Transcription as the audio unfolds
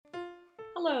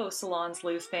Hello, Salon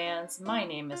Sleuth fans. My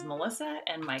name is Melissa,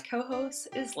 and my co host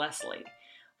is Leslie.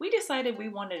 We decided we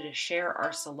wanted to share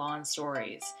our salon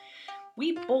stories.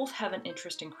 We both have an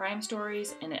interest in crime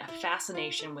stories and a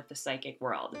fascination with the psychic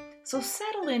world. So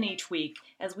settle in each week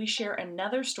as we share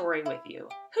another story with you.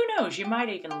 Who knows, you might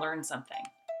even learn something.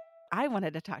 I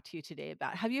wanted to talk to you today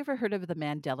about, have you ever heard of the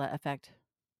Mandela effect?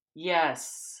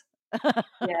 Yes,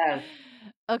 yes.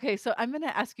 Okay, so I'm going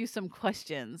to ask you some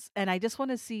questions and I just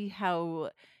want to see how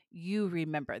you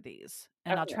remember these.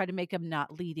 And I'll Okay, try to make them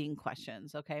not leading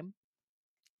questions, okay?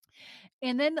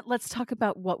 And then let's talk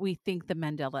about what we think the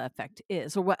Mandela effect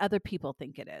is or what other people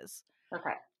think it is.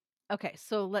 okay. Okay,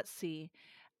 so let's see.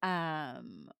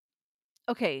 Um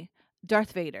okay,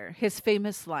 Darth Vader, his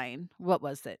famous line, what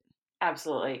was it?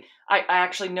 Absolutely. I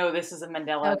actually know this is a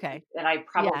Mandela, Okay. and I Yeah.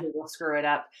 probably will screw it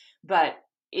up, but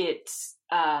it's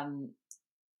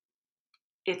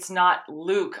not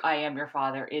Luke, I am your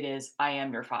father. It is I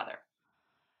am your father.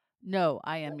 No,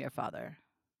 I am your father.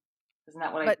 Isn't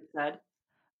that what I But said?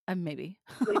 maybe.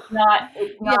 It's not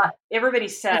Yeah. everybody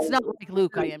says It's not like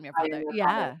Luke, I Luke, am your I am father. your father,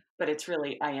 Yeah. but it's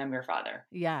really I am your father.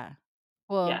 Yeah.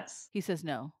 Well, Yes. he says,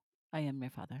 "No, I am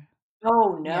your father."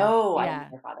 Oh, Yeah. no, I am Yeah.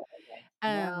 your father. Okay.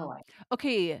 No, Um,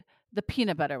 okay, the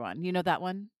peanut butter one, you know that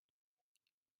one?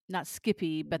 Not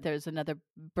Skippy, but there's another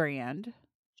brand.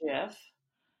 Jif.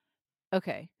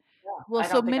 Okay. Yeah, Well, I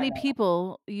so don't think I many know that.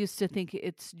 people used to think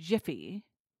it's Jiffy.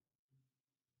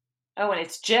 Oh, and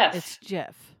it's Jif It's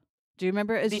Jif. Do you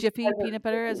remember it as Jiffy because of peanut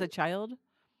butter as Skippy. a child?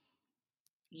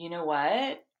 You know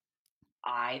what?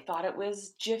 I thought it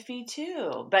was Jiffy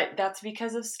too, but that's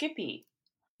because of Skippy.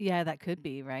 Yeah, that could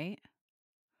be, right?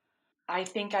 I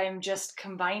think I'm just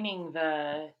combining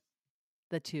the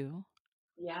The 2.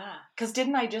 yeah. Because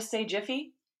didn't I just say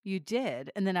Jiffy? You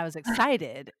did, and then I was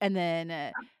excited, and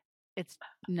then, it's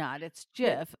not, it's But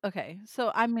Jif. Okay,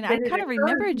 so, I mean, but I it kinda occurred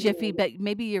remember to Jiffy, me. but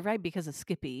maybe you're right because of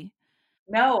Skippy.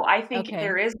 No, I think Okay,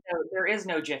 there is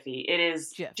no Jiffy. It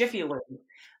is Jif. Jiffy Lube.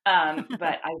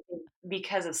 But I think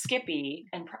because of Skippy,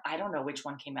 and I don't know which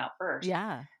one came out first.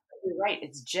 Yeah. But you're right,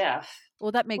 it's Jif,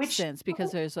 Well, that makes which sense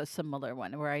because there's a similar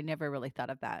one where I never really thought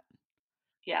of that.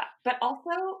 yeah, but also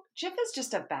Jif is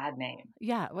just a bad name.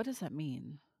 Yeah, what does that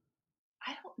mean?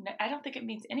 I don't think it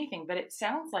means anything, but it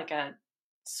sounds like a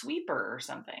sweeper or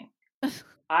something.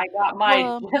 I got my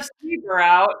Well, Jif sweeper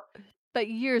out. but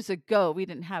years ago, we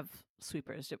didn't have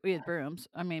sweepers, we had brooms.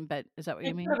 I mean, but is that what you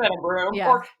It could mean? have been a broom Yeah.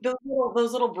 or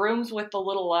those little brooms with the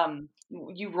little,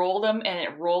 you rolled them and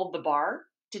it rolled the bar.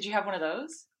 Did you have one of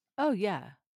those? Oh,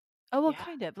 yeah. Oh, well, Yeah.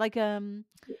 kind of, like,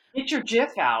 Get your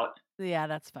Jif out. yeah,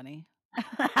 that's funny.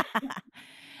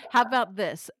 How about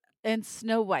this? In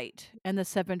Snow White and the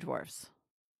Seven Dwarfs,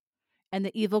 and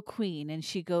the evil queen, and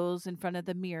she goes in front of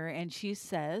the mirror and she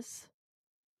says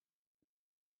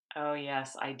Oh,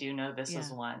 yes, I do know this is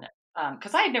yeah, one.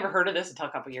 Because I had never heard of this until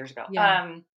a couple years ago.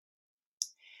 yeah.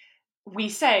 We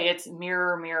say it's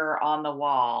mirror, mirror on the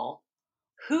wall.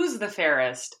 Who's the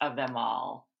fairest of them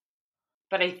all?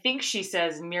 But I think she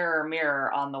says mirror,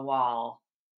 mirror on the wall.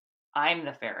 I'm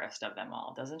the fairest of them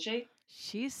all, doesn't she?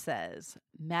 She says,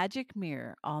 "Magic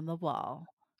mirror on the wall,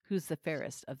 who's the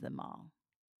fairest of them all?"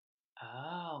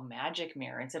 Oh, magic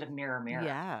mirror instead of mirror, mirror.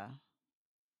 Yeah.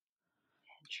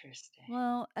 Interesting.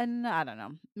 Well, and I don't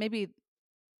know. Maybe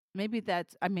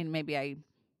that's I mean, maybe I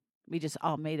we just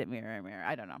all made it mirror, mirror.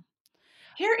 I don't know.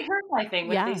 Here's my thing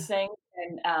with these Yeah. things,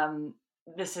 and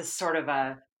this is sort of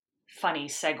a funny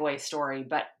segue story,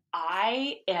 but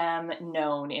I am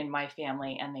known in my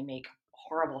family, and they make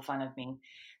horrible fun of me,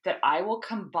 that I will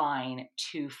combine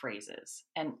two phrases.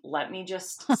 And let me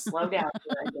just slow down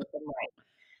here and get them right.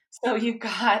 So you've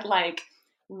got like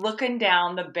looking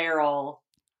down the barrel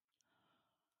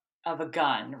of a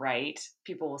gun, right?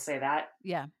 People will say that.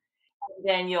 Yeah.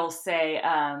 Then you'll say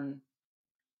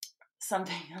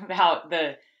something about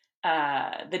the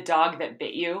dog that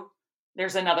bit you.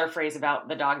 There's another phrase about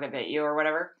the dog that bit you or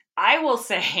whatever. I will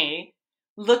say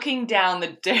looking down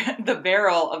the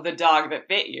barrel of the dog that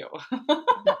bit you,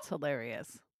 That's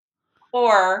hilarious.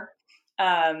 or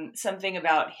something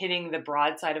about hitting the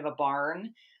broadside of a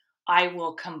barn. I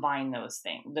will combine those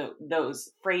those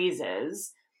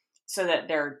phrases, so that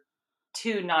they're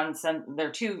two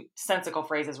sensical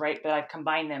phrases, right? But I've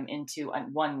combined them into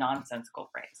one nonsensical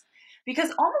phrase,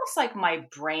 because almost like my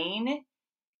brain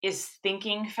is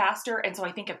thinking faster, and so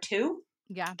I think of two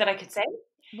Yeah. that I could say,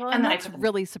 Well, and and then I that's put them.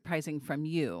 really surprising from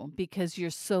you because you're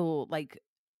so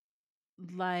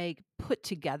put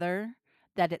together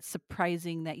that it's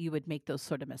surprising that you would make those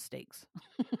sort of mistakes.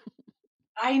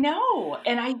 I know,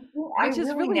 and I Which is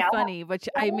really really now funny, which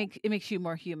I have make it makes you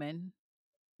more human.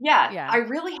 Yeah, Yeah. I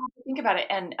really have to think about it.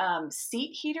 And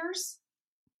seat heaters, is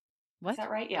What?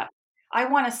 that right? Yeah. I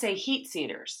want to say heat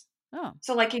seaters. Oh,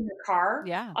 So, like in your car,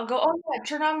 yeah. I'll go, oh, yeah,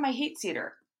 turn on my heat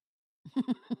seater.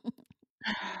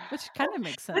 Which kind of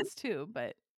makes But sense too,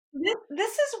 but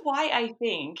this is why I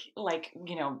think, like,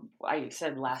 I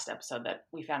said last episode that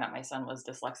we found out my son was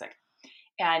dyslexic.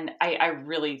 And I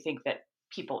really think that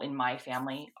people in my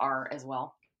family are as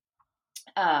well.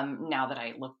 Now that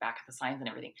I look back at the signs and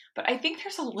everything. But I think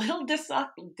there's a little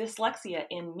dyslexia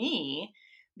in me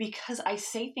because I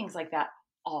say things like that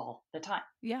all the time.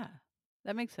 yeah.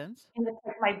 That makes sense. And it's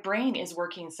like my brain is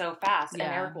working so fast, and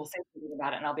Yeah. Eric will say something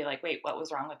about it, and I'll be like, wait, what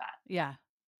was wrong with that? Yeah.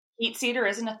 Heat seater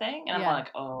isn't a thing? And I'm Yeah. like,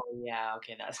 oh, yeah,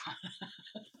 okay,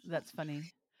 That's funny.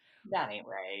 that ain't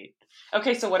right.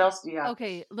 Okay, so what else do you have?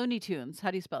 Okay, Looney Tunes.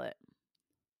 How do you spell it?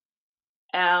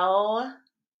 Looney.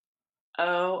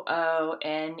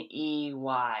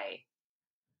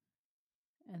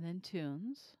 And then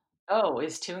tunes. Oh,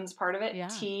 is tunes part of it? Yeah.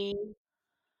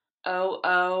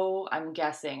 I'm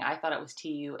guessing. I thought it was It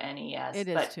Tunes,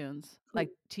 is but tunes, like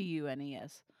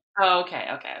Tunes. oh, okay.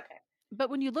 But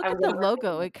when you look I at was the never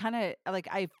logo, it kind of like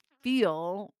I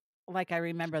feel like I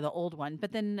remember the old one,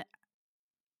 but then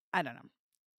I don't know.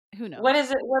 Who What knows?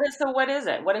 is it? What is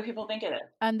it? What do people think it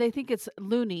is? They think it's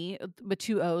Looney with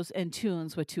two O's and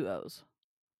tunes with two O's,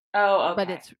 Oh, but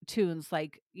okay. it's tunes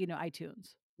like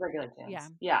iTunes. Regular Yeah.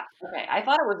 tunes. Yeah. Okay. I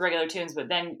thought it was regular tunes, but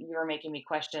then you were making me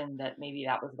question that maybe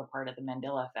that was the part of the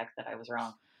Mandela effect that I was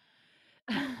wrong.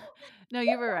 No,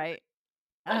 you were right.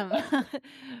 Um,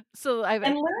 so And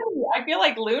loony, I feel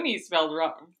like loony spelled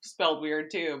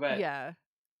weird too, but yeah.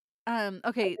 I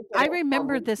Okay, just said I it was spelled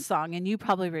remember weird. this song, and you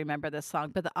probably remember this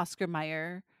song, but the Oscar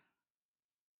Mayer.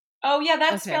 Oh yeah,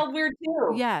 that's Okay. spelled weird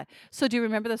too. Yeah. So do you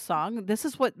remember the song? This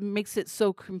is what makes it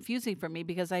so confusing for me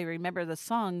because I remember the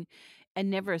song and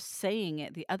never saying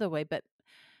it the other way, but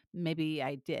maybe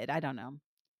I did. I don't know.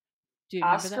 Do you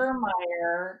remember that? Oscar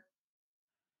Mayer.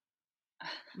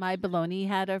 My baloney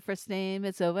had a first name,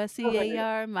 it's Oh my goodness.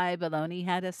 OSCAR. My baloney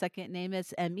had a second name,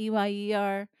 it's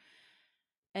MEYER.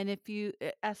 And if you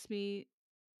ask me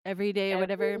every day or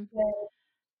whatever, Everything.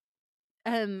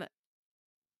 um,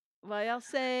 why I'll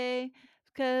say,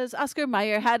 because Oscar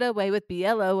Mayer had a way with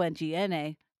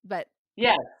BLONGNA. But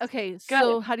Yes. okay, Good.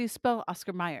 so how do you spell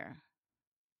Oscar Mayer?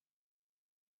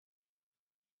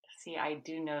 See, I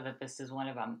do know that this is one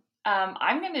of them.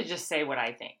 I'm going to just say what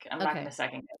I think. I'm not going Okay. to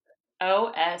second guess it.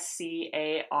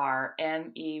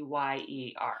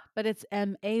 Oscarmeyer. But it's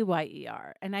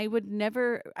Mayer, and I would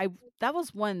never I that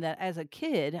was one that as a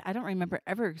kid, I don't remember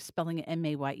ever spelling it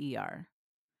Mayer.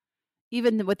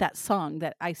 Even with that song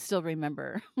that I still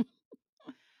remember.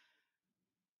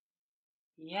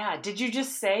 Yeah. Did you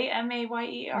just say Mayer?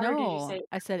 Or did you No, say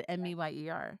I said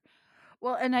Meyer.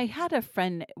 Well, and I had a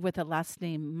friend with a last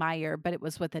name Meyer, but it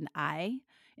was with an I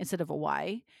instead of a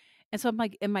Y. And so I'm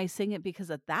like, am I saying it because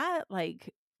of that?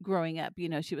 Like growing up,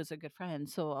 she was a good friend.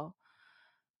 So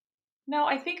No,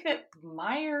 I think that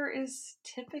Meyer is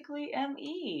typically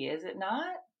ME, is it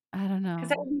not? I don't Because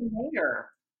that know. would be Mayer,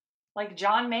 like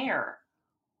John Mayer.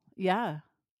 Yeah.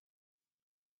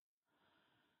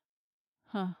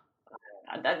 Huh.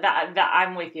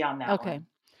 I'm with you on that Okay. one.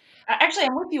 Actually,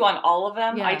 I'm with you on all of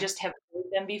them. I Yeah. just have heard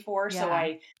them before, so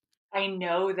Yeah. I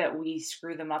know that we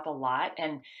screw them up a lot.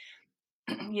 And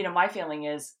my feeling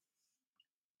is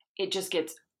it just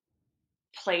gets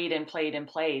played and played and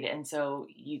played, and so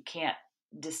you can't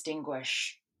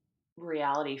distinguish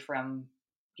reality from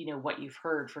what you've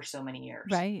heard for so many years.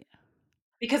 Right.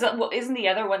 Because well, isn't the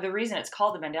other one the reason it's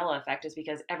called the Mandela effect is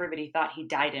because everybody thought he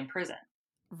died in prison.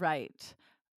 Right.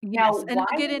 Now, Yes, and why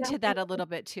I'll get did into that a everyone little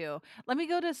bit too. Let me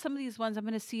go to some of these ones. I'm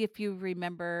gonna see if you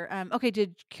remember. Okay,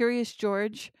 did Curious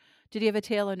George, did he have a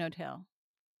tail or no tail?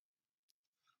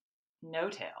 no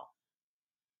tail?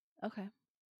 Okay.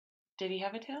 Did he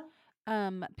have a tail?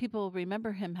 People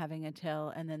remember him having a tail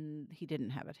and then he didn't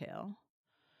have a tail.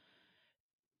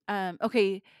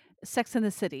 Okay, Sex and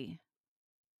the City.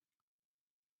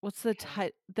 What's the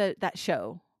Okay. that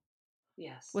show?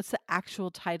 Yes. What's the actual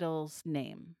title's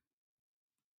name?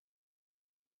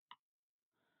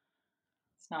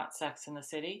 It's not Sex in the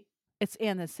City. It's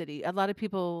and the City. A lot of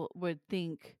people would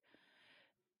think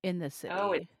in the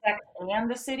Oh, it's city. Sex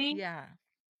and the City? Yeah.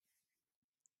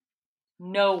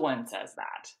 No one says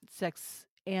that. Sex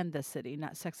and the City,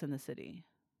 not Sex and the City.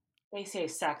 They say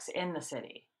Sex in the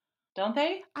City. Don't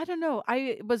they? I don't know.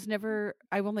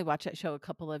 I've only watched that show a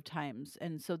couple of times.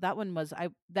 And so that one was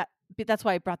that's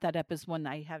why I brought that up as one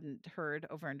I hadn't heard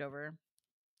over and over.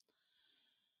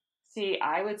 See,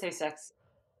 I would say Sex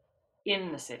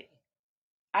in the City.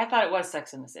 I thought it was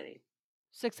Sex in the City.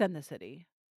 Sex and the City.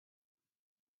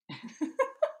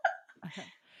 Sex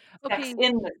Okay.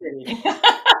 in the City.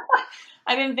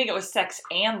 I didn't think it was Sex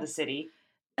and the City.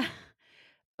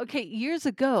 Okay, years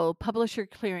ago, Publisher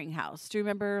Clearinghouse. Do you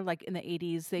remember, like, in the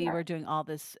 80s, they Yeah. were doing all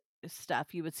this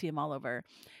stuff? You would see them all over.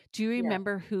 Do you Yeah.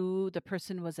 remember who the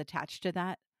person was attached to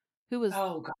that? Who was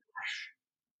Oh gosh.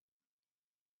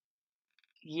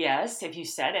 Yes, if you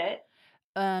said it.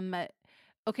 um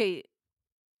okay,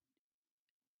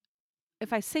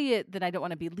 if I say it, then I don't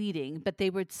wanna be leading, but they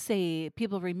would say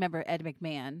people remember Ed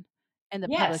McMahon and the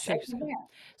Yes, Ed Publishers. McMahon.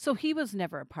 So he was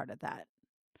never a part of that.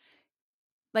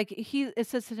 Like, it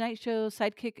says Tonight Show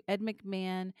sidekick Ed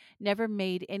McMahon never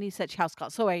made any such house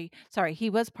calls. So sorry, he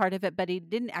was part of it, but he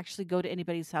didn't actually go to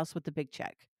anybody's house with the big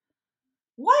check.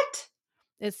 What?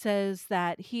 It says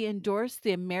that he endorsed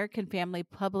the American Family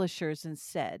Publishers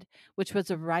instead, which was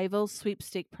a rival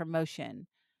sweepstake promotion.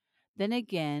 Then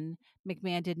again,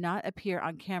 McMahon did not appear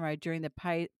on camera during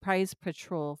the prize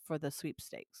patrol for the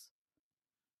sweepstakes.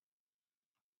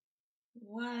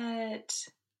 What?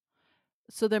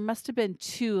 So there must have been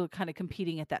two kind of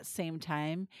competing at that same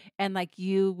time, and like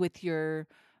you with your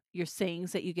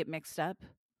sayings that you get mixed up,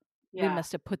 we Yeah.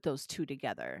 must have put those two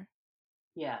together,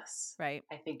 Yes. right?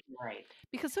 I think you're right.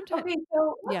 Because sometimes, Okay,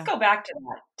 so let's yeah, go back to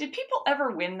that. Did people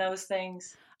ever win those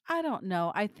things? I don't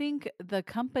know. I think the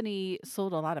company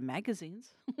sold a lot of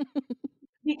magazines.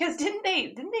 Because didn't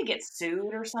they get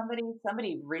sued or somebody?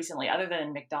 Somebody recently, other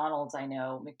than McDonald's, I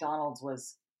know McDonald's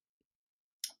was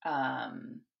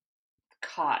um,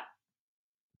 caught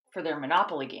for their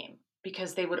Monopoly game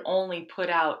because they would only put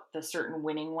out the certain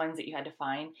winning ones that you had to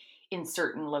find in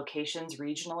certain locations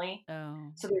regionally.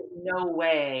 Oh, So there's no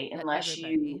way, that unless you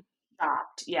everybody.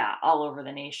 shopped, yeah, all over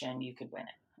the nation, you could win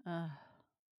it. Uh,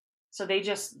 So they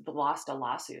just lost a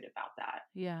lawsuit about that.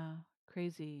 yeah,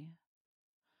 crazy.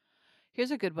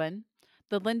 Here's a good one.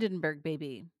 The Lindenberg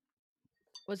baby.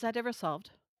 Was that ever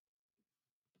solved?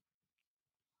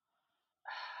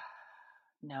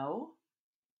 No?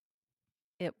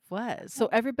 It was. So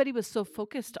everybody was so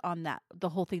focused on that, the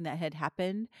whole thing that had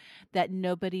happened, that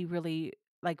nobody really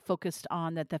like focused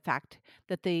on that the fact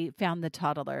that they found the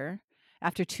toddler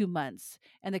after 2 months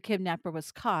and the kidnapper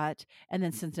was caught and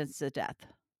then sentenced to death.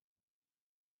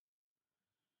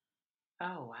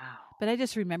 Oh, wow. But I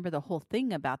just remember the whole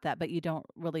thing about that, but you don't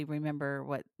really remember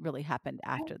what really happened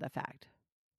I after the fact.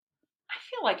 I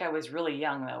feel like I was really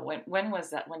young though. When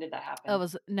was that? When did that Oh, it happen?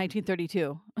 was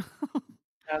 1932.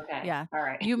 Okay. Yeah. All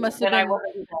right. You must have Then I been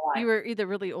wasn't even you alive. were either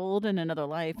really old in another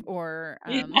life or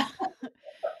Yeah.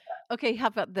 okay, how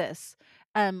about this?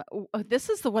 This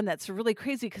is the one that's really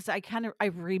crazy because I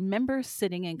remember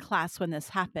sitting in class when this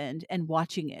happened and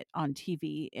watching it on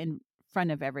TV in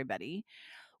front of everybody.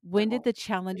 When did Uh-oh. the The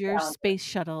Challenger Challenger. space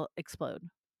shuttle explode?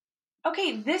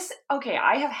 Okay,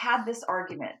 I have had this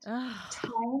argument Ugh,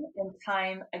 time and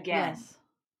time again. yes.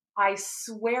 I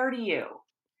swear to you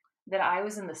that I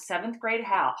was in the seventh grade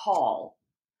hall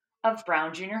of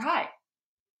Brown Junior High.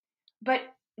 But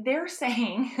they're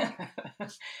saying,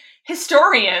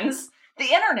 historians, the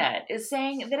internet is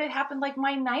saying that it happened like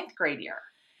my ninth grade year.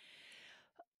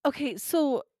 Okay,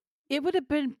 so it would have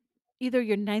been either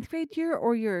your ninth grade year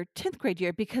or your 10th grade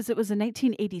year because it was in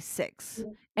 1986.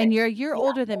 And you're a 6. year Yeah,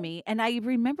 older than me. And I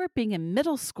remember being in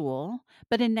middle school,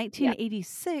 but in yeah.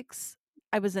 1986,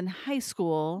 I was in high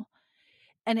school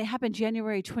and it happened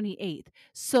January 28th.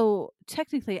 So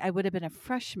technically, I would have been a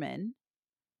freshman.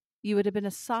 You would have been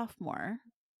a sophomore.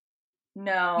 You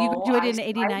No, graduated in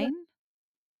 89?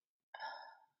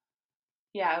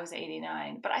 yeah, I was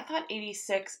 89, but I thought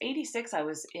 86 I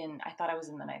thought I was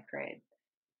in the ninth grade.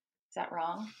 Is that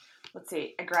wrong? Let's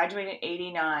see. I graduated in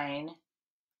 89.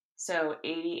 So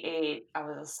 88, I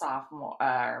was a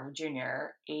sophomore,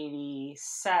 junior.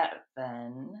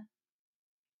 87,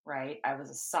 right? I was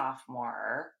a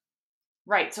sophomore.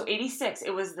 Right. So 86,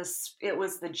 it was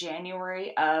the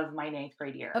January of my ninth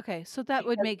grade year. Okay, so that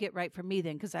would Because make it right for me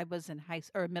then because I was in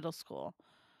or middle school.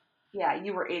 yeah,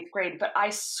 you were eighth grade, but I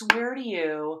swear to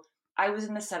you, I was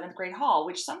in the seventh grade hall,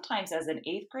 which sometimes as an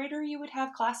eighth grader, you would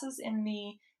have classes in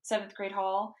the seventh grade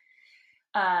hall.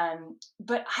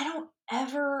 But I don't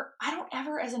ever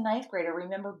as a ninth grader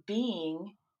remember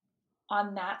being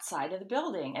on that side of the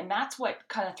building. And that's what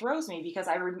kind of throws me because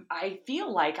I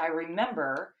feel like I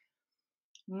remember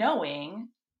knowing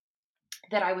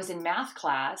that I was in math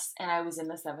class and I was in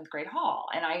the seventh grade hall.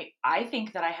 And I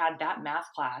think that I had that math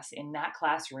class in that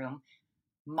classroom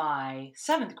my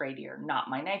seventh grade year, not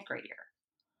my ninth grade year.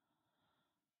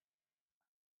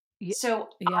 Ye So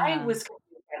I yeah. was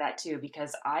confused by that too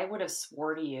because I would have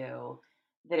swore to you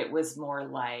that it was more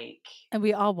like And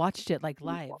we all watched it, like,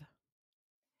 live.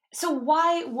 So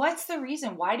what's the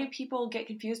reason? Why do people get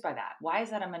confused by that? Why is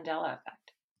that a Mandela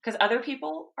effect? Because other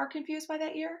people are confused by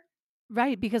that year?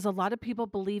 Right, because a lot of people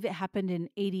believe it happened in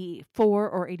 84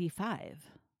 or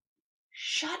 85.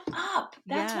 Shut up.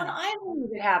 That's when Yeah, I believe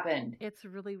it happened. it's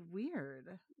really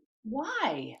weird.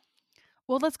 Why?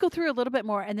 Well, let's go through a little bit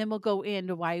more and then we'll go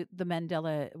into why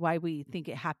we think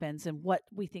it happens and what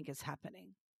we think is happening.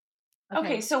 Okay.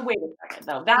 Okay, so wait a second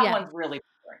though. That Yeah. one's really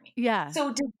bothering me. Yeah.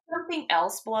 So did something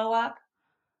else blow up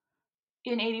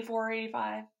in 84 or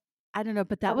 85? I don't know,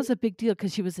 but that Are we was a big deal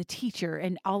because she was a teacher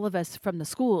and all of us from the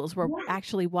schools were yeah.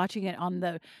 actually watching it on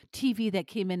the TV that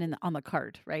came in on the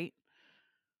cart, right?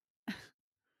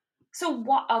 So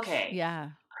what okay.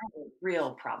 Yeah. I have a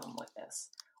real problem with this.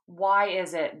 Why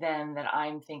is it then that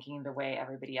I'm thinking the way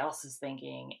everybody else is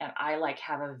thinking and I like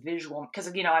have a visual because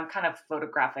I'm kind of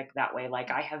photographic that way. Like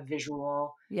I have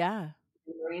visual Yeah.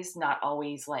 memories, not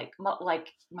always like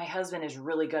my husband is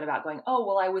really good about going, "Oh,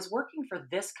 well I was working for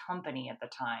this company at the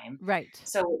time. Right.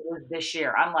 So it was this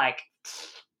year." I'm like,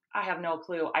 I have no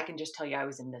clue. I can just tell you I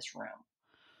was in this room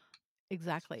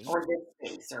Exactly. or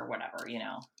this space or whatever.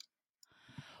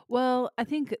 Well, I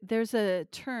think there's a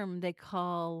term they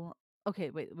call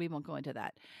okay, wait, we won't go into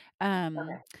that. Um,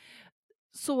 Okay.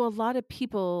 so a lot of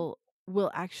people will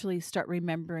actually start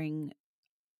remembering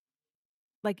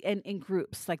like in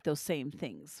groups like those same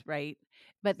things, right?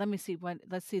 But let me see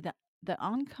let's see the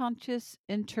unconscious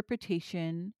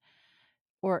interpretation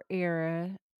or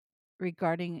era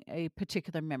regarding a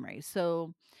particular memory.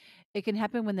 So it can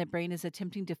happen when the brain is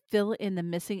attempting to fill in the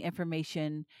missing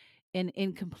information in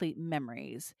incomplete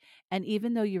memories. And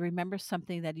even though you remember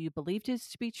something that you believed is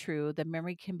to be true, the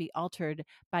memory can be altered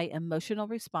by emotional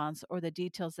response or the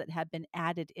details that have been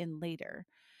added in later.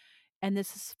 And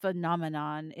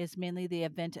phenomenon is mainly the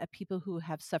event of people who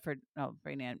have suffered. Oh,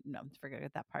 no,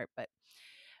 forget that part. But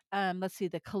let's see,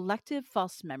 the collective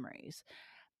false memories.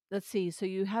 Let's see. So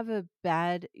you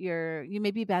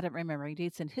may be bad at remembering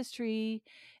dates in history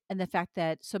and the fact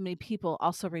that so many people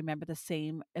also remember the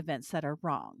same events that are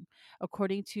wrong.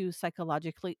 According to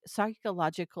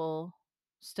psychological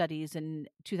studies in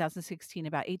 2016,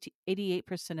 about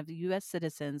 88% of the US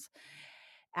citizens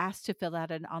asked to fill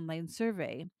out an online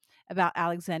survey about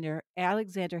Alexander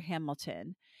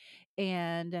Hamilton.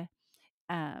 And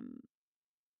um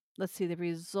let's see, the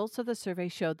results of the survey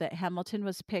showed that Hamilton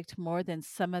was picked more than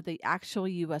some of the actual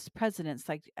US presidents,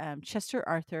 like Chester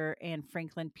Arthur and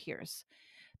Franklin Pierce.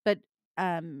 But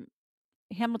um,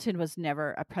 Hamilton was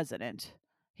never a president.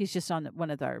 He's just on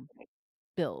one of our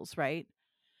bills, right?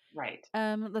 Right.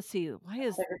 Let's see, why I don't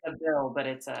is think it's a bill, but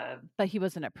it's a but he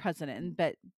wasn't a president,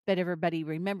 but everybody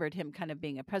remembered him kind of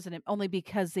being a president only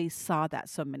because they saw that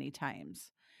so many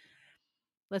times.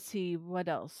 Let's see what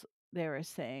else they were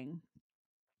saying.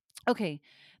 Okay,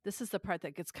 this is the part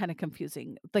that gets kind of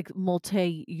confusing, like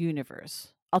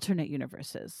multi-universe, alternate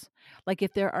universes. Like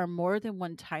if there are more than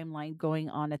one timeline going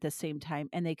on at the same time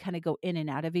and they kind of go in and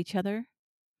out of each other.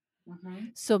 mhm.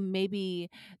 So maybe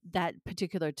that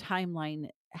particular timeline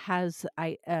has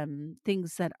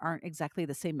things that aren't exactly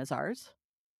the same as ours.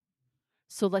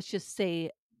 So let's just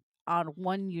say on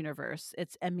one universe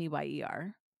it's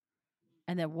MEYER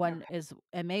and then one Okay. is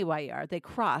MAYER. They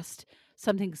crossed.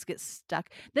 Some things get stuck.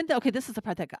 Okay, this is the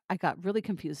part that I got really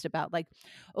confused about. Like,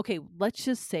 okay, let's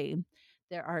just say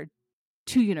there are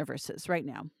two universes right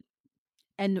now,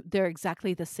 and they're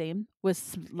exactly the same with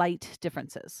slight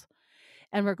differences,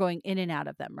 and we're going in and out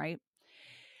of them, right?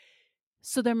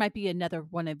 So there might be another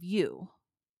one of you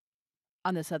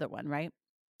on this other one, right?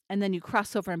 And then you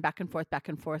cross over and back and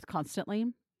forth constantly.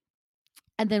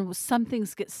 And then some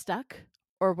things get stuck,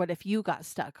 or what if you got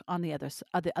stuck on the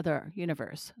other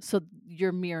universe? So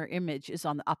your mirror image is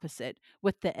on the opposite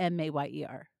with the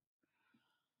MAYER.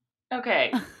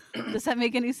 Okay. Does that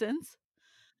make any sense?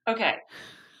 Okay.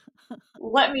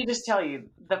 Let me just tell you,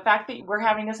 the fact that we're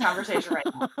having this conversation right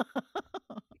now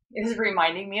is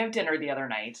reminding me of dinner the other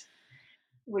night,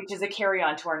 which is a carry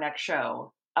on to our next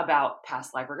show about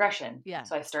past life regression. Yeah.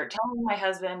 So I start telling my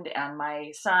husband and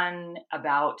my son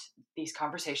about these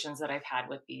conversations that I've had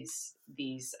with these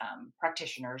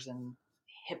practitioners and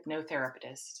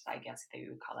hypnotherapists, I guess they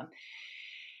would call them.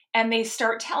 And they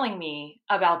start telling me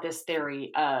about this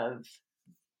theory of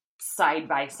side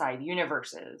by side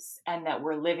universes and that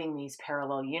we're living these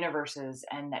parallel universes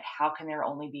and that how can there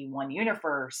only be one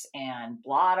universe and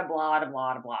blah, blah, blah,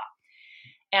 blah, blah.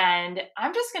 And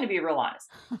I'm just going to be real honest.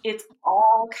 It's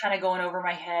all kind of going over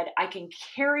my head. I can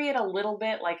carry it a little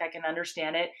bit, like I can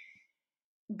understand it,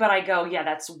 but I go, yeah,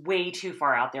 that's way too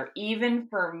far out there, even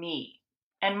for me.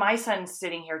 And my son's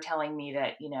sitting here telling me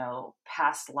that,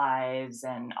 past lives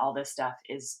and all this stuff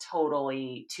is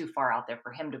totally too far out there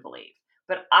for him to believe.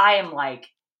 But I am like,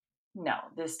 no,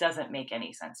 this doesn't make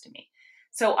any sense to me.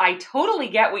 So I totally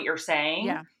get what you're saying.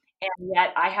 Yeah. And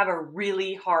yet I have a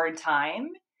really hard time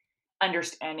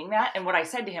understanding that. And what I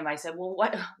said to him, I said, well,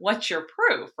 what's your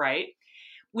proof? Right.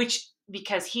 Which,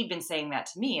 because he'd been saying that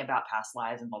to me about past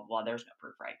lives and blah, blah, blah, there's no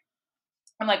proof. Right.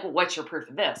 I'm like, well, what's your proof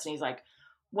of this? And he's like,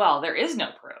 well, there is no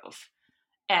proof.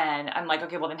 And I'm like,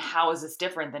 okay, well, then how is this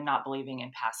different than not believing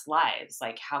in past lives?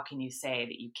 Like, how can you say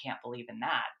that you can't believe in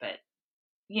that? But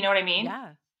you know what I mean?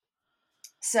 Yeah.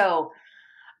 So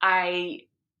I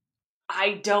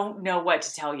I don't know what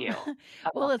to tell you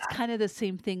Well, about it's that. kind of the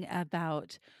same thing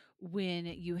about when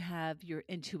you have your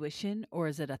intuition, or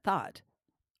is it a thought?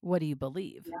 What do you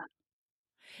believe?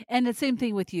 Yeah. And the same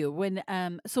thing with you. When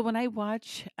I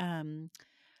watch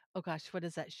oh gosh, what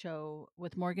is that show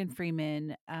with Morgan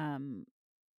Freeman,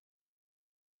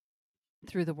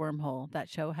 Through the Wormhole, that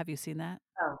show, have you seen that?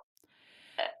 Oh,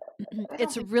 I don't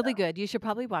It's think so. really good, you should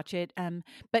probably watch it,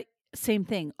 but same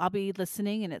thing, I'll be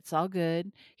listening and it's all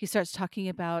good. He starts talking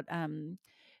about,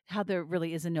 how there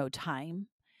really is no time,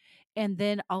 and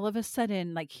then all of a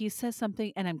sudden, like, he says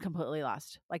something and I'm completely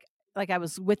lost. Like I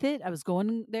was with it, I was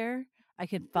going there, I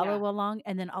could Yeah. follow along,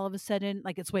 and then all of a sudden,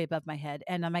 like, it's way above my head,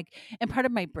 and I'm like, and part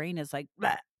of my brain is like,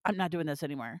 "Bleh, I'm not doing this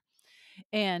anymore."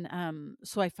 And,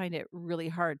 so I find it really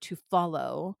hard to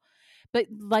follow. But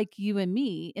like you and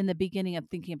me, in the beginning of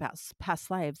thinking about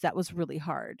past lives, that was really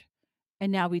hard.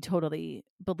 And now we totally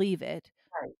believe it.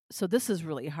 Right. So this is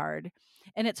really hard.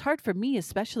 And it's hard for me,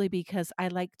 especially because I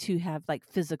like to have like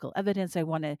physical evidence. I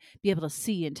want to be able to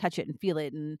see and touch it and feel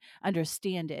it and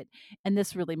understand it. And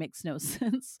this really makes no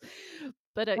sense.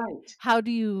 But Right. how do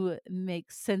you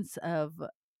make sense of?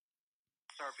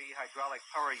 XRB hydraulic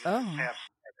power unit Oh, tab.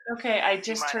 Okay, I T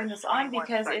just turned minus this on 21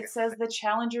 because it seconds. says the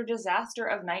Challenger disaster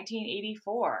of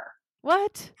 1984.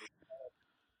 what?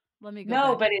 Let me go No,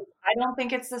 back. but I don't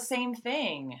think it's the same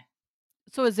thing.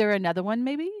 So is there another one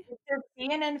maybe? It says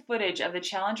CNN footage of the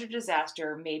Challenger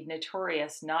disaster made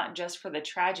notorious not just for the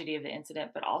tragedy of the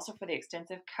incident, but also for the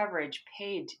extensive coverage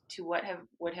paid to what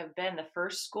would have been the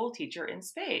first school teacher in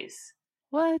space.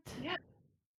 What? Yeah.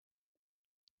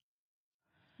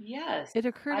 Yes. It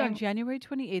occurred on I'm January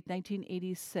 28th,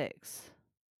 1986.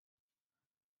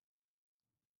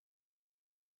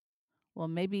 Well,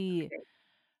 maybe okay.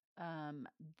 um,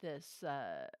 this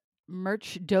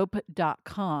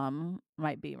merchdope.com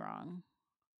might be wrong,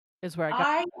 is where I got.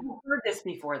 I have heard this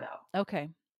before though. Okay.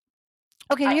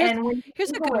 Okay, And when you here's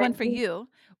a Google good one it, for you.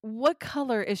 What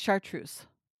color is chartreuse?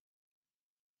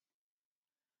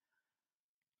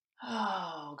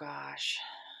 oh gosh.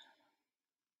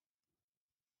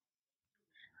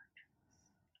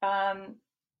 Um,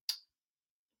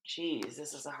 Geez,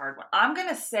 this is a hard one. I'm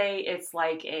gonna say it's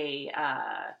like a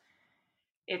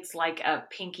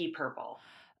pinky purple.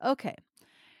 Okay.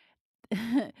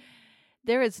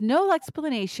 There is no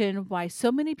explanation why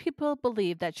so many people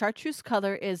believe that chartreuse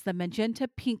color is the magenta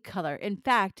pink color. In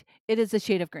fact, it is a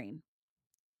shade of green.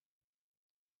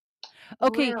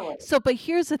 Okay, Really? but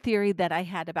here's a theory that I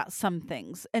had about some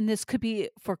things, and this could be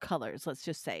for colors, let's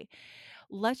just say.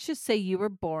 Let's just say you were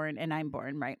born and I'm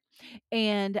born, right?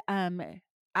 And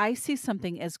I see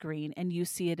something as green and you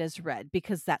see it as red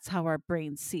because that's how our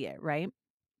brains see it, right?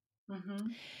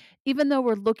 Mhm. Even though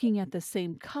we're looking at the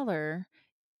same color,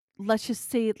 let's just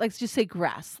say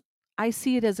grass. I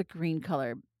see it as a green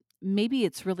color. Maybe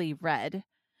it's really red,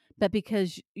 but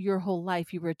because your whole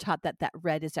life you were taught that that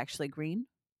red is actually green.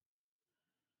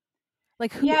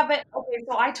 Like who Yeah, but okay,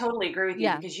 so I totally agree with you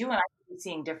Yeah, because you and I could be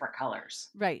seeing different colors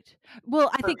right. Well,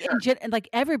 I for think sure. like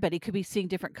everybody could be seeing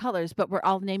different colors, but we're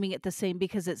all naming it the same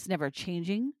because it's never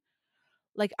changing.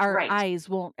 Like our Right. eyes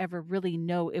won't ever really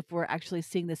know if we're actually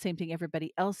seeing the same thing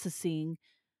everybody else is seeing.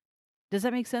 Does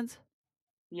that make sense?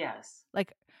 Yes.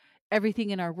 Like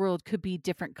everything in our world could be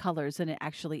different colors than it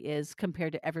actually is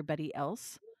compared to everybody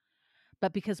else.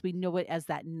 But because we know it as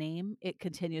that name, it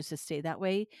continues to stay that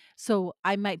way. So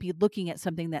I might be looking at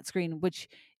something that's green, which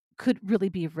could really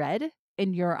be red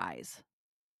in your eyes.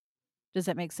 Does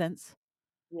that make sense?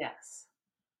 Yes.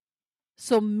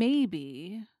 So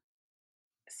maybe,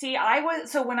 See,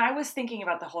 so when I was thinking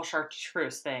about the whole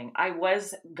chartreuse thing, I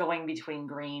was going between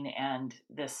green and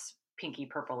this pinky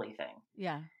purpley thing.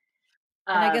 yeah.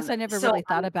 And I guess I never So really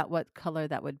thought about what color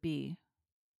that would be.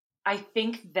 I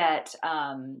think that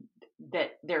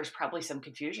that there's probably some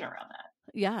confusion around that.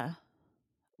 Yeah.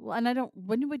 Well, and I don't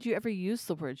when would you ever use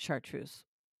the word chartreuse?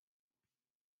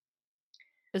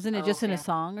 Isn't it Oh, just in a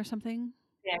song or something?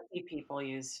 fancy people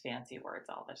use fancy words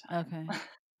all the Okay. time.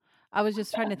 I was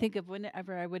just trying to think of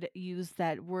whenever I would use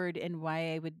that word and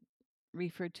why I would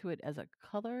refer to it as a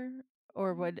color,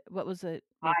 or what was it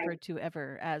I referred to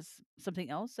ever as something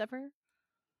else ever?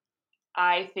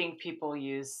 I think people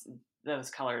use those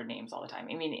color names all the time.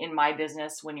 I mean, in my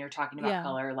business, when you're talking about Yeah.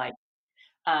 color, like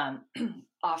um,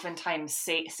 oftentimes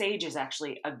sage is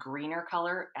actually a greener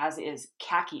color, as is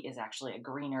khaki is actually a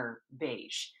greener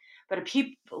beige. But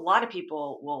a lot of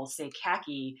people will say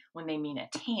khaki when they mean a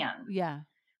tan. Yeah.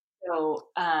 So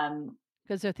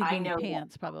Because they're I thinking of know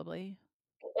pants probably.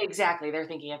 exactly they're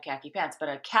thinking of khaki pants, but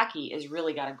a khaki is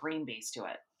really got a green base to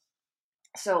it.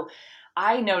 So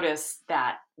I notice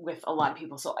that with a lot of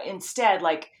people. So instead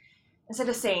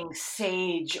of saying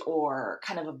sage or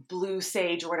kind of a blue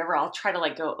sage or whatever, I'll try to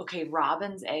like go, okay,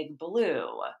 robin's egg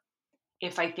blue.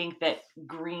 If I think that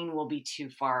green will be too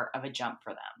far of a jump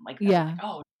for them, like they're like, Yeah.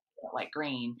 oh, I don't like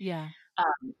green. Yeah.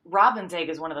 Robin's egg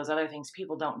is one of those other things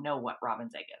people don't know what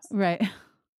robin's egg is. Right.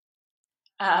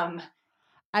 Um,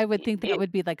 I would think that it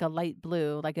would be like a light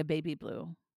blue, like a baby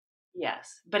blue.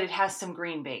 yes, but it has some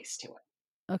green base to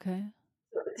it. Okay.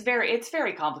 So it's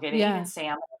very complicated. Even Yeah.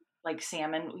 salmon, like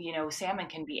salmon, salmon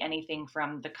can be anything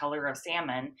from the color of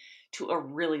salmon to a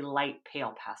really light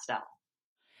pale pastel.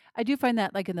 I do find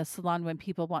that like in the salon when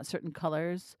people want certain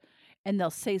colors and they'll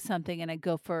say something and I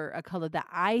go for a color that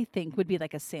I think would be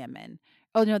like a salmon.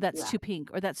 Oh no, that's Yeah, too pink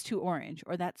or that's too orange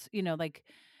or that's, like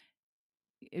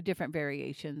different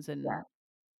variations yeah, and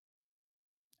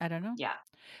I don't know. yeah.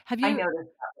 Have I you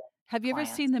noticed that with have you ever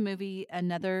seen clients. the movie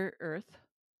Another Earth?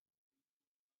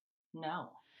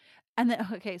 No. And then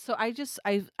okay, so I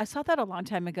saw that a long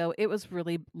time ago. It was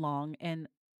really long and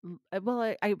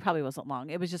well, I probably wasn't long.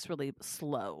 It was just really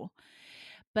slow.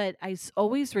 But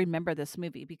always remember this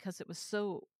movie because it was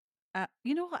so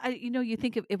you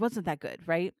think it wasn't that good,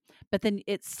 right? But then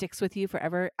it sticks with you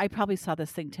forever. I probably saw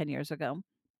this thing 10 years ago.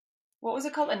 What was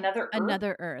it called? Another Earth?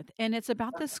 Another Earth, and it's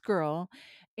about Okay. this girl,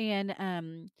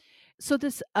 and so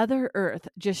this other Earth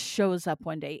just shows up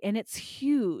one day, and it's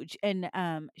huge, and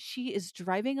she is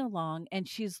driving along, and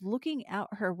she's looking out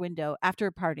her window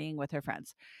after partying with her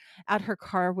friends, out her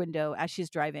car window as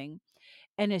she's driving,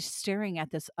 and is staring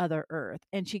at this other Earth,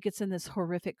 and she gets in this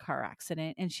horrific car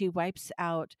accident, and she wipes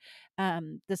out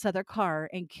this other car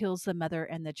and kills the mother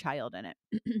and the child in it.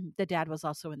 The dad was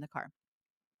also in the car.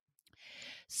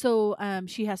 So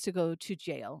she has to go to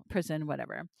jail, prison,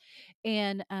 whatever.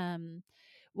 And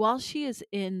while she is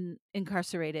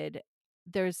incarcerated,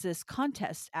 there's this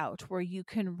contest out where you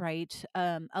can write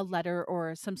a letter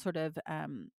or some sort of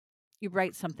you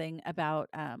write something about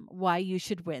why you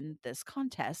should win this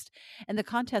contest. And the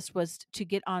contest was to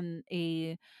get on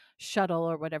a shuttle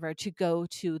or whatever to go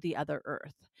to the other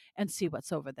Earth and see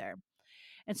what's over there.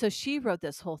 And so she wrote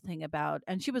this whole thing about,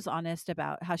 and she was honest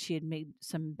about how she had made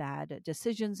some bad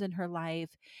decisions in her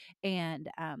life. And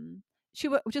she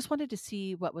just wanted to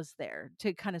see what was there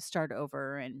to kind of start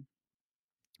over. And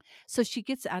so she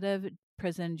gets out of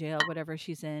prison, jail, whatever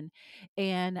she's in,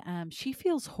 and she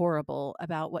feels horrible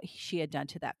about what she had done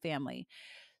to that family.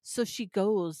 So she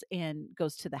goes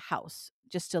to the house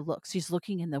just to look. She's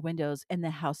looking in the windows, and the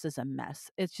house is a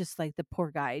mess. It's just like the poor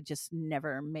guy just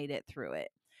never made it through it.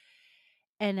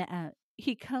 And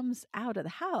he comes out of the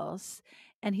house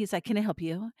and he's like, "Can I help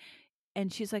you?"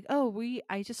 And she's like, "Oh,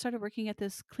 I just started working at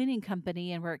this cleaning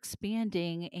company and we're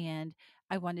expanding and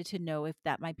I wanted to know if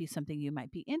that might be something you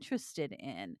might be interested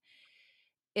in.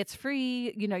 It's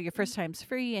free, your first time's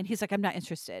free." And he's like, "I'm not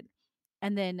interested."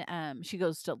 And then she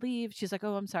goes to leave. She's like,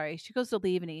 "Oh, I'm sorry." She goes to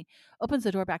leave and he opens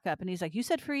the door back up and he's like, "You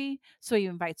said free." So he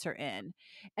invites her in.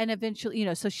 And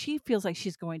eventually, so she feels like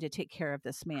she's going to take care of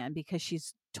this man because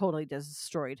she's totally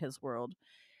destroyed his world.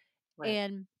 Right.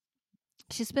 And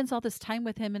she spends all this time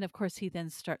with him. And of course, he then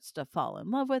starts to fall in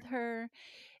love with her.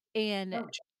 And Oh,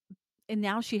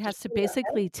 now she has just to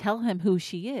basically tell him who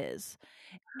she is.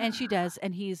 And she does.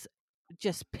 And he's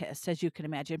just pissed, as you can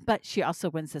imagine. But she also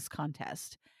wins this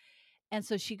contest. And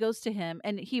so she goes to him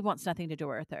and he wants nothing to do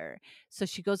with her. So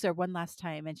she goes there one last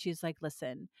time and she's like,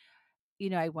 "Listen,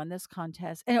 I won this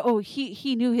contest." And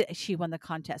he knew she won the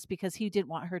contest because he didn't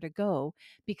want her to go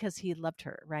because he loved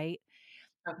her, right?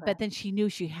 But okay. then she knew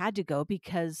she had to go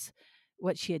because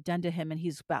what she had done to him and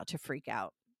he's about to freak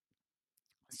out.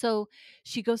 So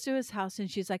she goes to his house and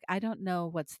she's like, "I don't know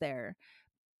what's there.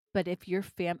 But if your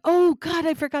oh God,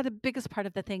 I forgot the biggest part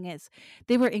of the thing is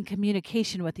they were in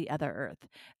communication with the other Earth.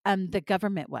 The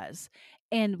government was.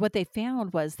 And what they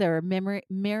found was there are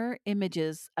mirror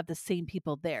images of the same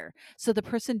people there. So the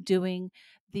person doing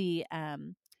the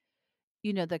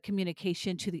the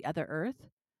communication to the other Earth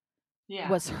Yeah.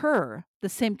 was her, the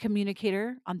same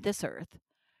communicator on this Earth.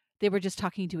 They were just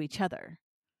talking to each other.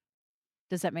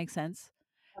 Does that make sense?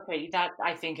 Okay, that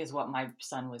I think is what my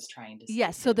son was trying to say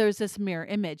Yes. So too. there's this mirror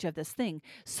image of this thing.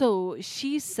 So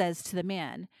she says to the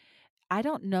man, I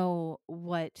don't know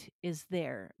what is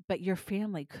there, but your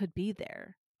family could be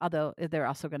there. Although they're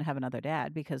also going to have another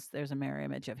dad because there's a mirror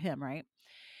image of him, right?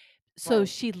 So Right.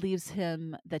 she leaves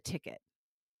him the ticket,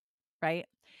 right?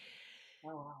 Oh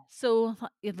wow. So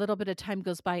a little bit of time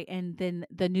goes by, and then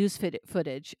the news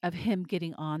footage of him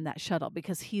getting on that shuttle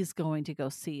because he's going to go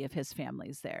see if his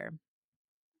family's there.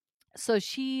 So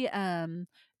she, of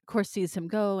course, sees him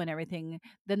go and everything.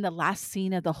 Then the last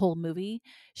scene of the whole movie,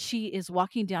 she is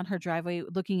walking down her driveway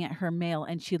looking at her mail,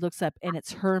 and she looks up, and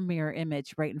it's her mirror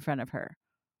image right in front of her.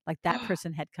 Like that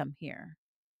person had come here.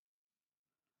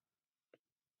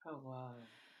 Oh wow.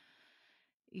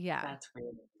 Yeah. That's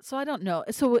weird. So I don't know.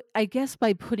 So I guess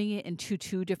by putting it into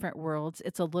two different worlds,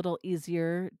 it's a little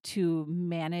easier to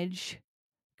manage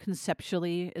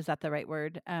conceptually. Is that the right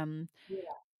word? Yeah.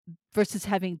 Versus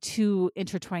having two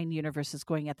intertwined universes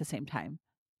going at the same time.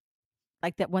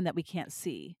 Like that one that we can't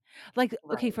see. Like,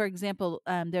 okay, Right. for example,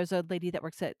 there's a lady that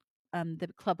works at the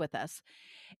club with us,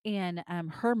 and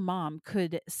her mom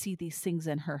could see these things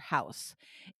in her house,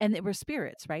 and they were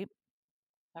spirits, right?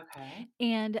 Okay.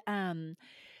 And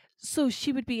so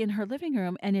she would be in her living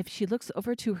room, and if she looks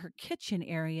over to her kitchen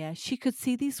area, she could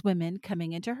see these women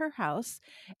coming into her house,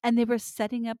 and they were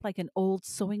setting up like an old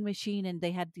sewing machine, and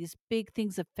they had these big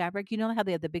things of fabric. You know how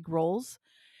they had the big rolls?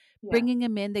 Yeah. Bringing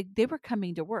them in, they were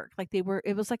coming to work. Like they were,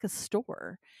 it was like a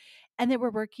store, and they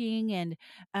were working and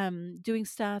doing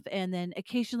stuff, and then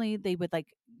occasionally they would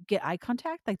like get eye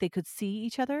contact, like they could see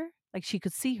each other, like she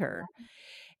could see her.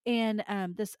 And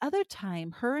this other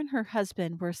time, her and her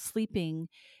husband were sleeping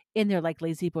in their like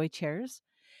lazy boy chairs,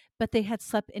 but they had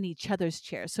slept in each other's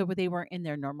chairs, so they weren't in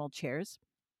their normal chairs.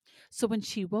 So when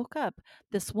she woke up,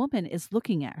 this woman is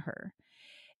looking at her,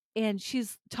 and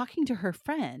she's talking to her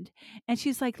friend, and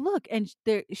she's like, look, and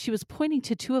there she was pointing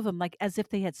to two of them like as if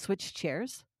they had switched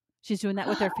chairs. She's doing that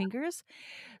with her fingers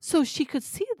so she could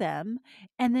see them,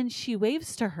 and then she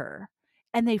waves to her,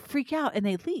 and they freak out and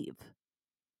they leave.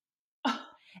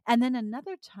 And then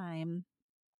another time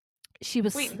she Wait,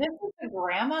 was this is the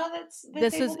grandma that's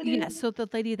this able is to do yeah, this? so the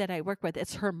lady that I work with,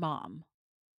 it's her mom.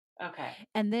 Okay.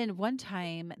 And then one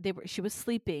time she was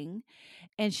sleeping,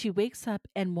 and she wakes up,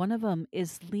 and one of them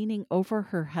is leaning over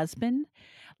her husband,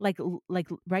 like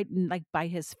right like by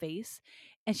his face,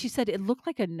 and she said it looked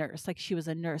like a nurse, like she was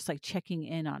a nurse, like checking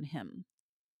in on him.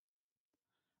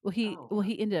 Oh Well wow.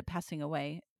 he ended up passing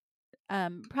away,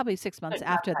 probably 6 months But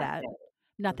not after that that. day.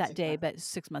 Not Oh, that 6 day, months. but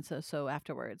 6 months or so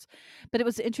afterwards. But it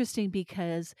was interesting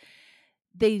because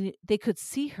they could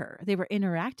see her, they were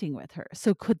interacting with her.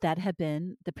 So could that have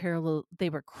been the parallel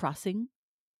they were crossing?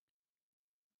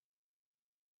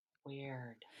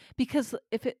 Weird. Because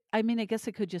if it I mean, I guess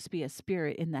it could just be a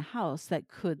spirit in the house that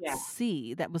could Yeah.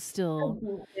 see, that was Could still. be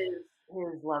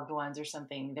his loved ones or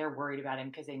something. They're worried about him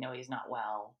because they know he's not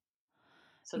well.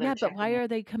 So they're Yeah, but why checking in. are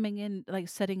they coming in, like,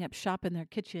 setting up shop in their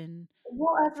kitchen?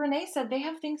 Well, as Renee said, they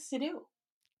have things to do.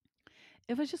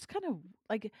 It was just kind of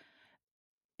like,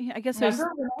 yeah, I guess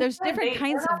Remember Renee there's said different they're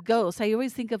kinds not. of ghosts. I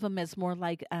always think of them as more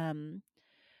like,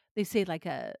 they say like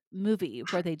a movie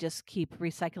where they just keep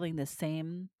recycling the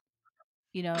same.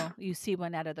 You see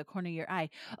one out of the corner of your eye.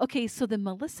 Okay, so then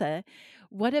Melissa,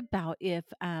 what about if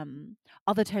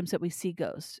all the times that we see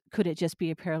ghosts, could it just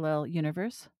be a parallel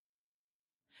universe?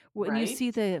 When you Right?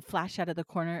 see the flash out of the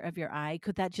corner of your eye,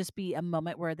 could that just be a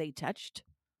moment where they touched?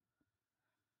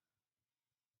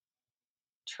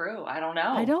 True. I don't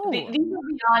I know. don't. These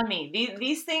are beyond me.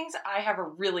 These things I have a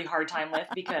really hard time with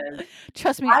because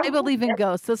Trust me, I I think believe in that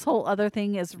ghosts. This whole other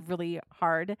thing is really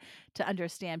hard to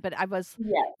understand, but I was,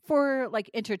 yes, for like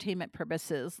entertainment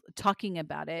purposes, talking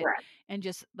about it correct. and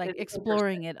just like It's interesting.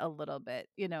 exploring it a little bit,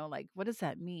 like what does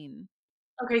that mean?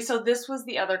 Okay, so this was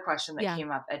the other question that Yeah.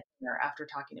 came up at dinner after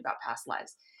talking about past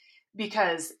lives.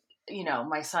 Because,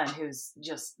 my son who's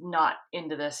just not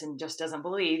into this and just doesn't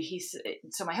believe,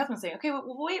 so my husband's saying, okay,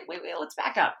 wait, let's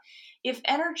back up. If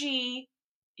energy,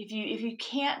 if you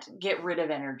can't get rid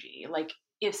of energy, like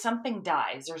if something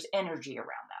dies, there's energy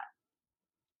around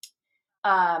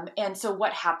that. And so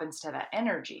what happens to that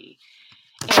energy?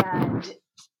 And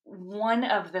one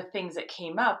of the things that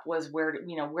came up was where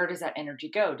does that energy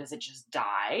go? Does it just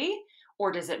die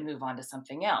or does it move on to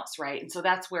something else? Right. And so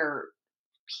that's where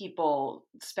people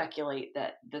speculate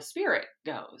that the spirit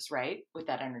goes, right, with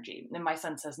that energy. And my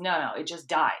son says, no, it just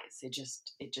dies. It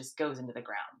just goes into the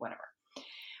ground, whatever.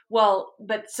 Well,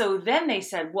 but so then they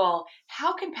said, well,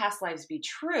 how can past lives be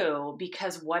true?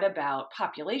 Because what about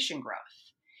population growth?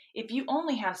 If you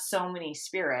only have so many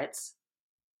spirits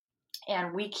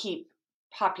and we keep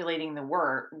populating the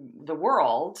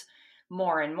world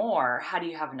more and more, how do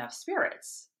you have enough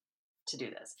spirits to do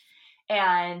this?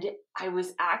 And I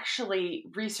was actually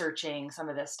researching some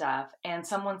of this stuff, and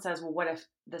someone says, well, what if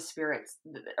the spirits,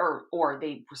 or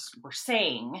they were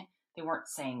saying, they weren't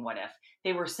saying what if,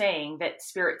 they were saying that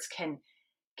spirits can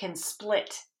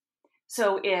split.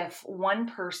 So if one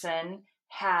person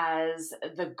has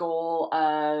the goal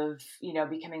of,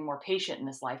 becoming more patient in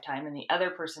this lifetime, and the other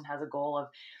person has a goal of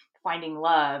finding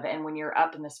love, and when you're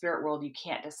up in the spirit world, you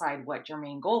can't decide what your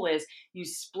main goal is, you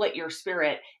split your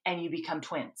spirit and you become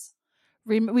twins.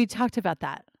 We talked about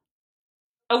that.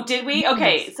 Oh, did we?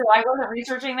 Okay, Yes. so I wasn't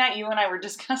researching that. You and I were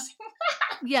discussing.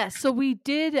 Yes, so we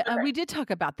did talk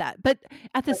about that. But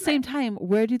at the same time,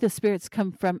 where do the spirits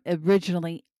come from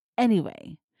originally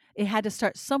anyway? It had to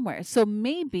start somewhere. So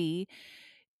maybe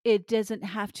it doesn't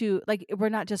have to, like, we're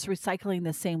not just recycling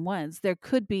the same ones. There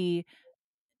could be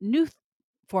new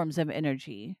forms of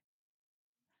energy,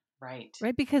 Right.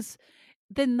 right? Because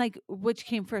then, like, which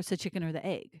came first, the chicken or the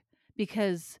egg?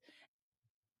 Because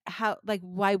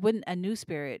why wouldn't a new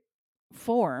spirit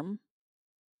form?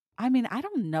 I mean, I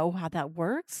don't know how that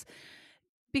works.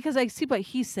 Because I see what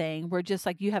he's saying. We're just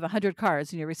like, you have 100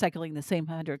 cars and you're recycling the same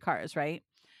 100 cars, right?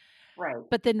 Right.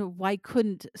 But then why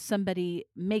couldn't somebody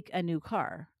make a new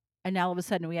car? And now all of a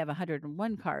sudden we have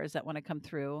 101 cars that want to come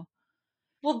through.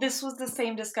 Well, this was the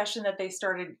same discussion that they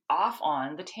started off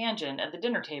on, the tangent at the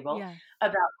dinner table, Yeah.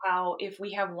 about how if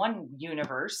we have one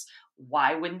universe,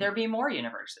 why wouldn't there be more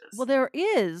universes? Well,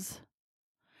 there's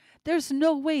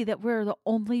no way that we're the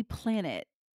only planet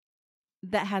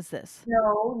that has this.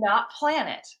 No, not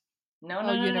planet. No, no,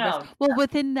 Oh, no, universe. no. Well,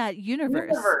 within that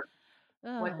universe. Universe.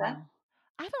 What's that? Oh,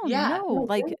 I don't Yeah. know. No,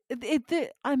 Like,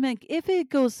 I'm like, if it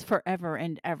goes forever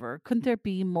and ever, couldn't there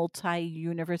be multi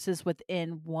universes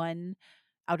within one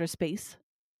outer space?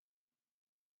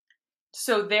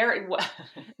 so there.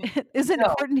 Is it No.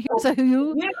 important here? So So the who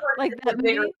universe like is that the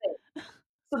bigger movie? thing.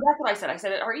 So that's what I said. I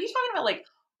said, are you talking about like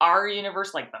our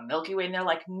universe, like the Milky Way? And they're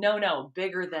like, no,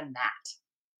 bigger than that.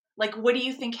 Like, what do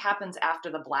you think happens after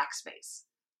the black space?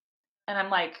 And I'm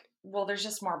like, well, there's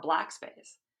just more black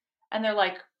space. And they're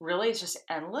like, really? It's just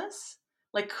endless?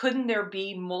 Like, couldn't there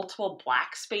be multiple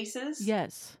black spaces?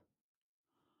 Yes.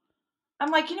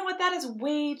 I'm like, you know what? That is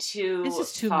way It's too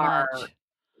just too far, much.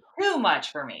 too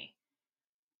much for me.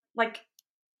 Like,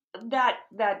 that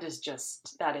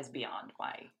is beyond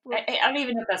my. Well, I don't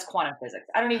even know if that's quantum physics.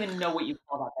 I don't even know what you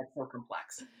call that. That's so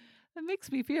complex. it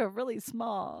makes me feel really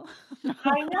small.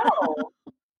 I know.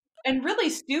 And really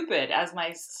stupid as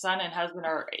my son and husband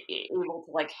are able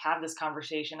to like have this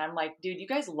conversation. I'm like, dude, you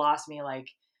guys lost me like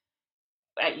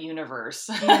at universe.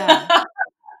 Yeah.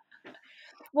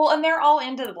 Well, and they're all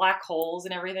into the black holes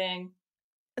and everything.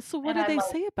 So what And do I'm they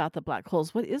like, say about the black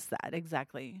holes? What is that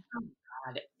exactly? oh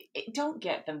God, don't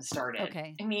get them started.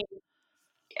 Okay. I mean,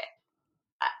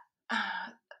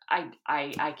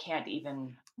 I can't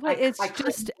even. Well, I it's couldn't.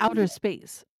 just outer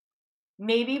space.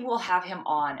 Maybe we'll have him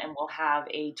on and we'll have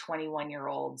a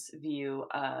 21-year-old's view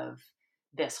of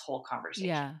this whole conversation.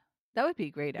 Yeah. That would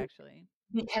be great, actually.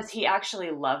 Because he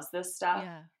actually loves this stuff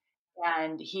Yeah.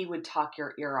 and he would talk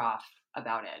your ear off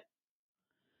about it.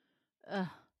 Ugh.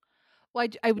 Well,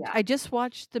 Yeah. I just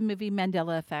watched the movie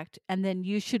Mandela Effect, and then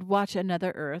you should watch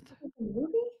Another Earth It's a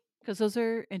movie? because those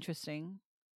are interesting.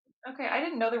 Okay, I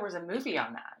didn't know there was a movie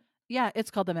on that. Yeah, it's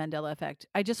called The Mandela Effect.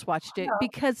 I just watched it Oh,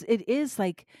 because it is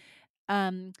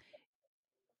um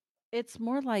it's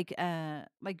more like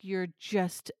you're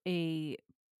just a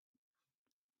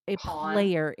pawn.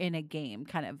 player in a game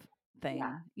kind of Yeah. thing.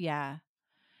 Yeah.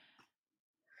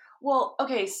 Well,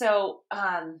 okay, so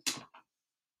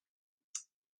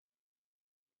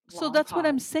So long that's what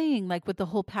I'm pause. saying, like with the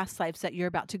whole past lives that you're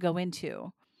about to go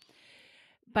into.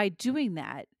 By doing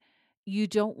that, you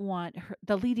don't want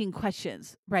the leading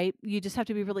questions, right? You just have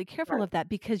to be really careful Right. of that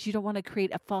because you don't want to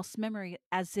create a false memory,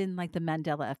 as in like the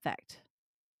Mandela effect.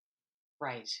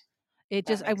 Right. That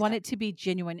I makes want sense. it to be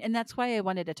genuine. And that's why I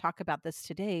wanted to talk about this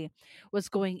today, was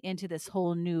going into this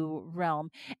whole new realm.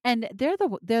 And they're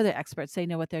the experts. They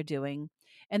know what they're doing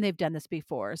and they've done this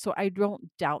before. So I don't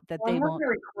doubt that Well, they I'm going won't. to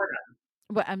record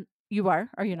But you are,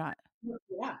 or you're not? them.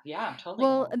 Yeah, I'm totally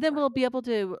going Well, to and then record. we'll be able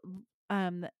to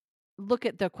um, look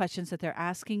at the questions that they're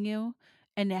asking you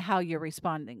and how you're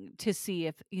responding to see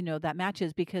if that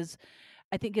matches, because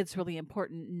I think it's really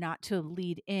important not to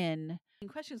lead in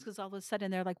questions because all of a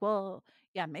sudden they're like, well,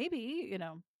 yeah, maybe.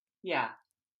 Yeah.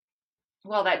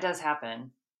 Well, that does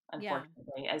happen, Yeah.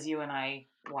 unfortunately, as you and I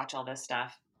watch all this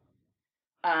stuff.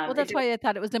 Well, It that's just, why I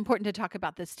thought it was important to talk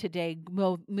about this today,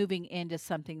 moving into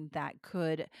something that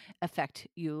could affect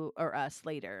you or us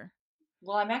later.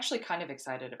 Well, I'm actually kind of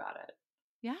excited about it.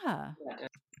 Yeah. Yeah.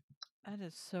 That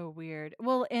is so weird.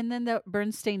 Well, and then the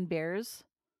Bernstein Bears.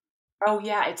 Oh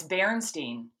yeah, it's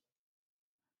Berenstain,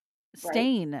 right?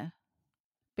 Stain.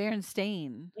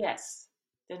 Berenstain. Yes.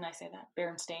 Didn't I say that?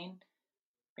 Berenstain?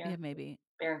 Yeah, Beren, maybe.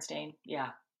 Berenstain. Yeah.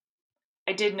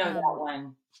 I did know that Um,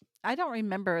 one. I don't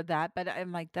remember that, but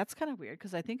I'm like, that's kind of weird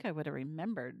because I think I would have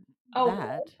remembered Oh,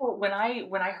 that. when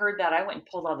I heard that, I went and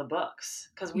pulled all the books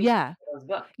because we Yeah. had those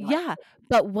books. I'm like, Yeah.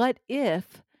 But what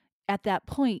if at that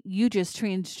point you just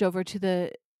changed over to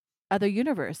the other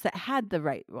universe that had the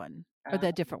right one or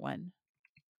the different one?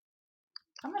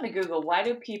 I'm gonna Google why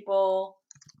do people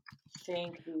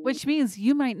think the Which means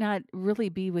you might not really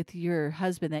be with your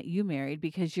husband that you married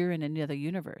because you're in another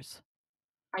universe.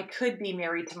 I could be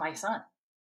married to my son.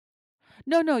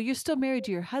 No, no, you're still married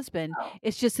to your husband. Oh,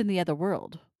 It's just in the other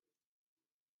world.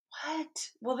 what?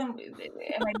 Well, then, am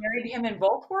I married to him in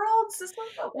both worlds? This was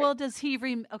okay. Well, does he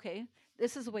okay,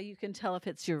 this is the way you can tell if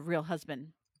it's your real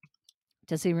husband.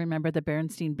 Does he remember the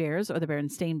Berenstein Bears or the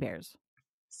Berenstain Bears?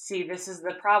 See, this is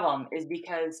the problem, is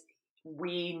because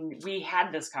we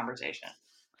had this conversation.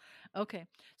 Okay.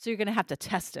 So you're going to have to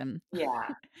test him. Yeah.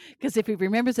 Because if he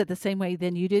remembers it the same way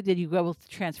then you did, then you go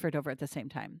transferred over at the same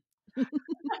time.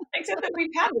 Except that we've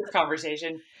had this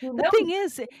conversation. Who The knows? thing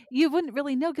is, you wouldn't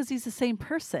really know because he's the same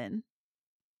person,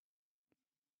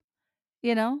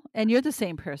 and you're the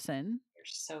same person. You're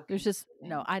so There's just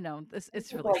no, confusing. I know This it's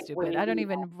is really like stupid. I don't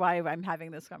even why I'm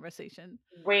having this conversation.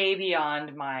 way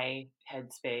beyond my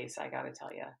headspace, I gotta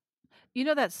tell you. You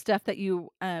know that stuff that you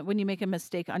when you make a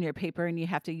mistake on your paper and you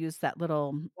have to use that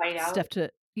little Whiteout? stuff to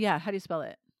how do you spell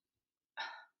it?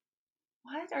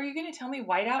 What? Are you gonna tell me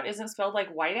whiteout isn't spelled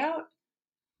like whiteout?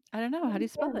 I don't know. How do you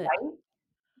spell it? White?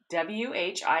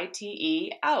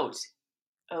 WHITE out.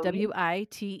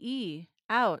 WITE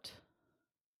out.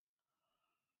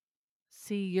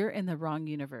 See, you're in the wrong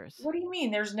universe. What do you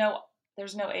mean? There's no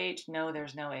age. No,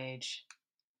 there's no age.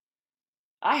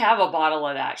 I have a bottle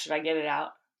of that. Should I get it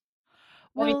out?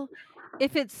 Well,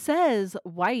 if it says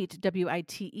white,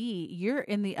 WITE, you're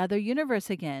in the other universe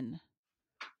again.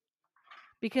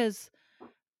 Because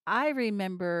I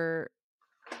remember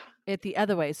it the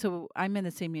other way. So I'm in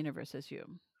the same universe as you.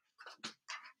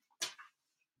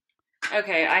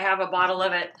 Okay, I have a bottle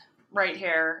of it right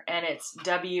here, and it's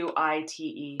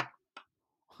WITE.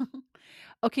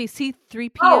 Okay, C3PO.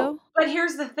 Oh, but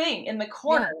here's the thing: in the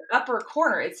corner, upper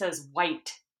corner, it says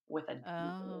white with a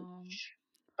H.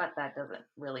 But that doesn't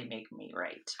really make me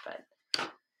right.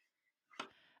 But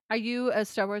are you a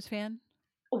Star Wars fan?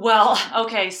 Well,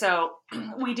 okay, so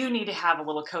we do need to have a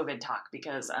little COVID talk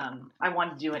because I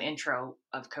wanted to do an intro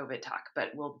of COVID talk,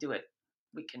 but we'll do it.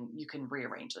 You can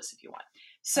rearrange this if you want.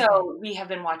 So we have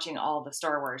been watching all the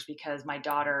Star Wars because my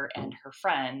daughter and her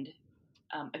friend,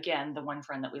 again, the one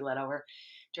friend that we let over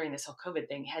during this whole COVID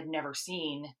thing, had never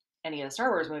seen any of the Star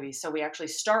Wars movies. So we actually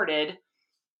started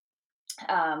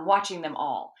watching them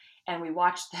all, and we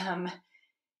watched them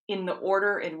in the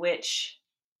order in which,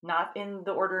 not in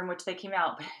the order in which they came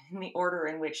out, but in the order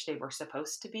in which they were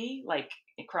supposed to be, like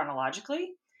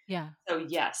chronologically. Yeah. So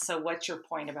yes. So what's your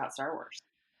point about Star Wars?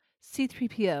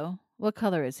 C3PO. What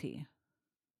color is he?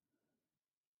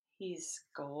 He's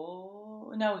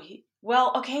gold. No,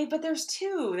 well, okay, but there's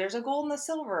two. There's a gold and a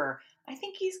silver. I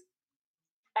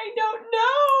don't know.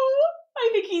 I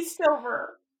think he's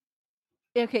silver.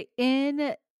 Okay, in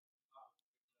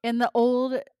the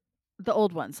old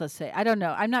ones, let's say. I don't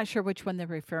know. I'm not sure which one they're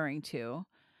referring to.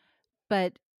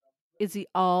 But is he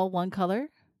all one color?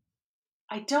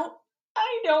 I don't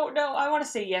know. I want to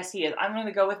say yes, he is. I'm going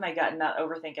to go with my gut and not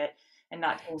overthink it and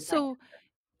not change my So,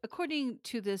 according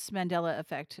to this Mandela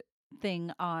effect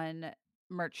thing on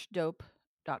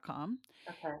merchdope.com,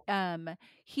 Okay.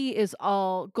 he is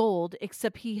all gold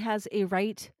except he has a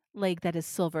right leg that is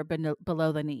silver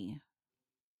below the knee.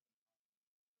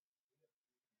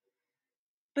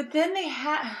 But then they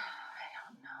had I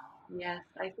don't know. Yes,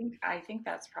 I think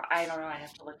that's I don't know. I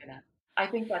have to look it up. I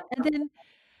think that's And then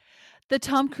the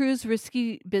Tom Cruise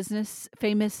risky business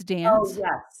famous Oh dance.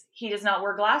 yes, he does not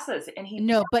wear glasses, and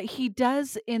No, but he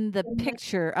does in the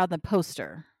picture on the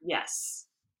poster. Yes.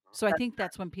 So I think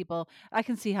that's when I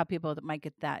can see how people that might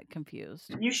get that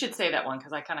confused. You should say that one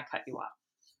because I kind of cut you off.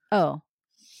 Oh,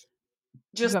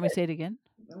 Just you want me to say it again?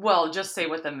 Well, just say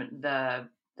what the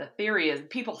theory is.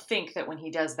 People think that when he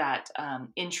does that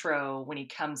intro, when he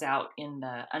comes out in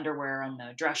the underwear and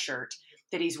the dress shirt,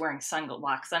 that he's wearing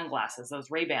black sunglasses,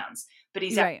 those Ray-Bans. But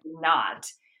he's actually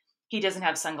not. He doesn't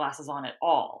have sunglasses on at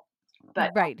all.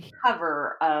 But on the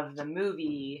cover of the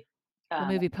movie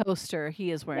poster,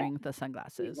 he is wearing the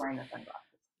sunglasses. He's wearing the sunglasses.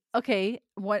 Okay,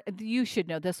 what you should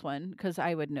know this one because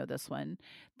I would know this one.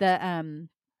 The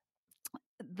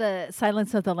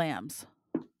Silence of the Lambs.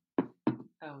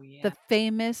 Oh yeah. The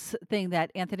famous thing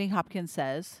that Anthony Hopkins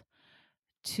says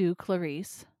to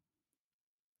Clarice.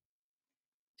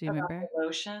 Do you About remember? the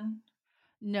lotion.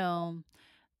 No.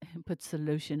 Puts the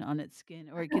lotion on its skin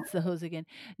or it gets the hose again.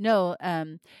 No,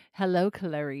 hello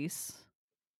Clarice.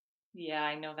 Yeah,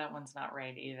 I know that one's not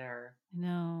right either.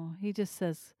 No, he just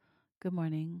says good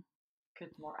morning. Good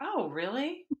morning. Oh,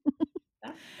 really?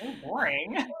 That's so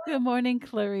boring. Good morning,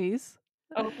 Clarice.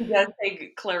 Oh, he does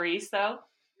say Clarice though.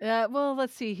 Well,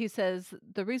 let's see. He says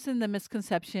the reason the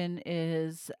misconception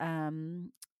is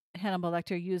Hannibal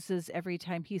Lecter uses every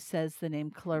time he says the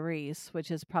name Clarice, which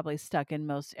is probably stuck in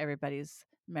most everybody's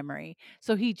memory.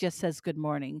 So he just says good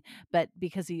morning, but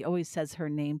because he always says her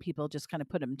name, people just kind of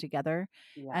put them together.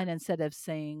 Yeah. And instead of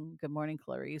saying good morning,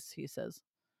 Clarice, he says,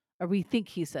 or we think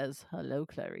he says hello,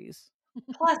 Clarice.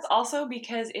 Plus, also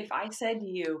because if I said to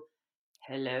you,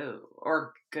 hello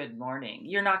or good morning,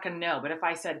 you're not going to know. But if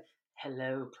I said,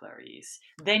 hello, Clarice,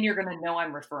 then you're going to know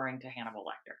I'm referring to Hannibal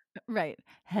Lecter. Right.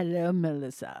 Hello,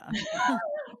 Melissa.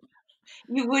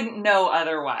 You wouldn't know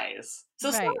otherwise.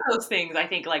 So some Right. of those things, I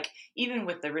think, like even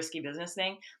with the risky business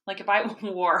thing, like if I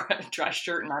wore a dress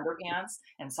shirt and underpants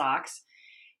and socks,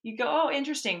 you'd go, oh,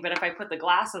 interesting. But if I put the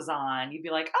glasses on, you'd be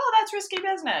like, oh, that's risky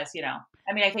business.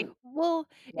 I mean, I think Well,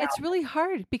 now, it's really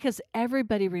hard because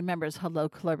everybody remembers Hello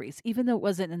Clarice, even though it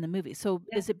wasn't in the movie. So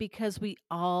yeah, is it because we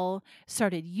all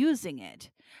started using it?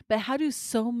 But how do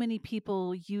so many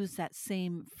people use that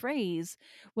same phrase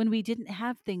when we didn't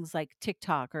have things like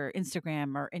TikTok or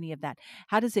Instagram or any of that?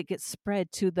 How does it get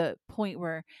spread to the point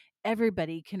where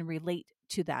everybody can relate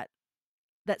to that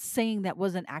saying that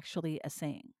wasn't actually a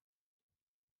saying?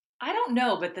 I don't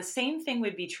know, but the same thing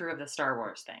would be true of the Star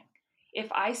Wars thing. If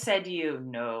I said to you,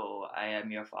 no, I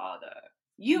am your father,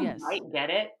 you Yes. might get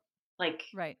it. Like,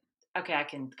 Right. okay, I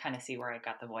can kind of see where I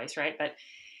got the voice, right? But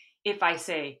if I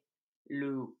say,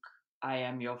 Luke, I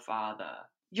am your father,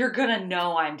 you're going to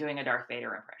know I'm doing a Darth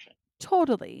Vader impression.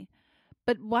 Totally.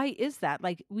 But why is that?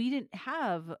 Like, we didn't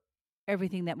have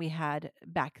everything that we had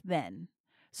back then.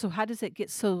 So how does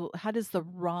the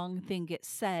wrong thing get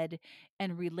said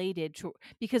and related to,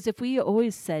 because if we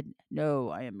always said, "No,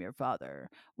 I am your father,"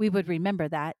 we would remember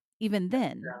that even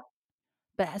then. Yeah.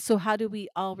 But so how do we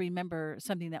all remember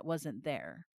something that wasn't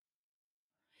there?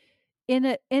 In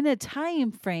a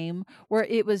time frame where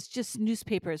it was just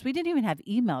newspapers. We didn't even have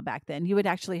email back then. You would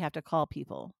actually have to call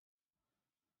people.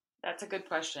 That's a good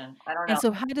question. I don't And know.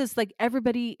 so how does like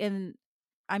everybody in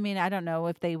I mean, I don't know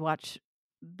if they watch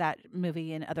that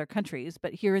movie in other countries,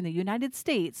 but here in the United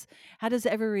States, how does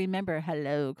everyone remember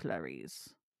hello,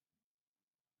 Clarice?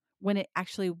 When it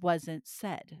actually wasn't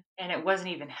said. And it wasn't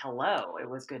even hello, it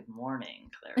was good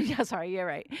morning, Clary. Yeah, sorry, you're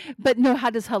right. But no,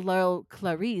 how does hello,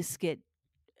 Clarice get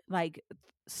like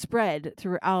spread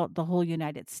throughout the whole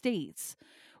United States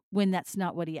when that's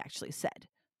not what he actually said?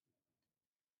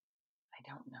 I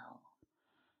don't know.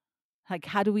 Like,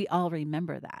 how do we all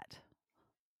remember that?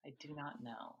 I do not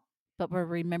know. But we're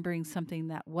remembering something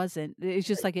that wasn't. It's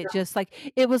just like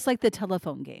it was like the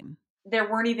telephone game. There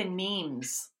weren't even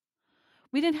memes.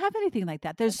 We didn't have anything like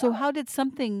that. There's so how did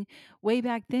something way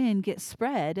back then get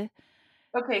spread?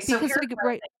 Okay, so Because here's like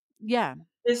right, yeah.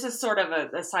 this is sort of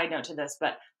a side note to this,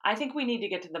 but I think we need to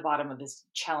get to the bottom of this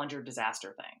Challenger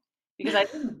disaster thing because I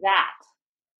think that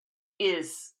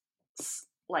is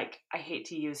like I hate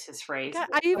to use his phrase. God,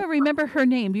 I even remember her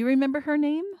name. Do you remember her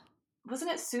name?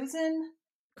 Wasn't it Susan?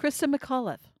 Krista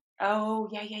McAuliffe. Oh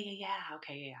yeah.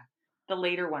 Okay, yeah. The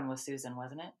later one was Susan,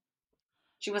 wasn't it?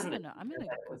 She I wasn't the don't know. I'm teacher, gonna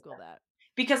but it was Google that.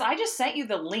 because I just sent you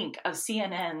the link of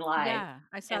CNN Live Yeah,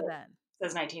 I and saw it that.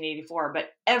 says 1984, but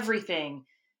everything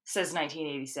says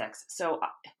 1986. So,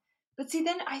 but see,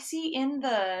 then I see in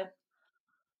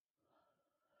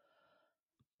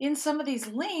some of these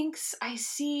links, I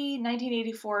see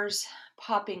 1984's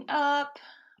popping up.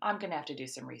 I'm gonna have to do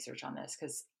some research on this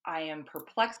because I am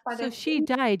perplexed by So this. she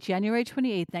died January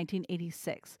 28th,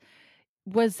 1986.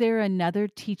 Was there another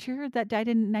teacher that died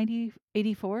in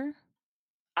 1984?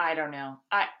 I don't know.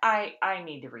 I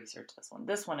need to research this one.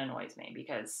 This one annoys me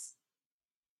because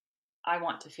I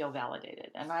want to feel validated,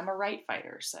 and I'm a right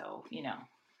fighter, so you know.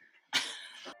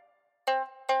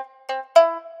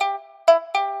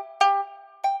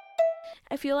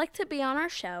 If you'd like to be on our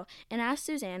show and ask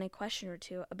Suzanne a question or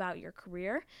two about your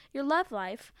career, your love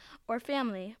life, or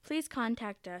family, please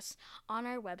contact us on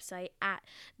our website at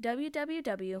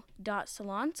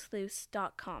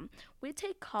www.salonsleuth.com. We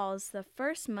take calls the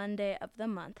first Monday of the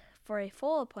month. For a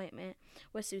full appointment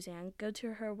with Suzanne, go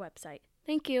to her website.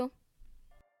 Thank you.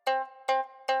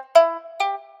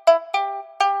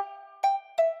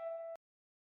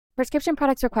 Prescription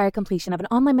products require completion of an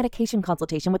online medication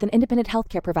consultation with an independent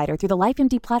healthcare provider through the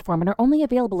LifeMD platform and are only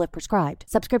available if prescribed.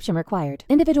 Subscription required.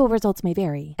 Individual results may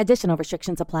vary. Additional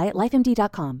restrictions apply at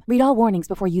lifemd.com. Read all warnings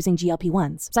before using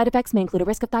GLP-1s. Side effects may include a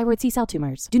risk of thyroid C-cell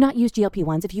tumors. Do not use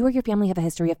GLP-1s if you or your family have a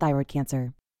history of thyroid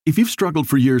cancer. If you've struggled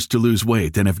for years to lose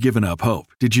weight and have given up hope,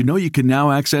 did you know you can now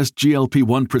access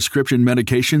GLP-1 prescription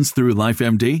medications through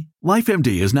LifeMD?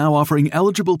 LifeMD is now offering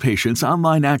eligible patients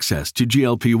online access to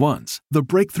GLP-1s, the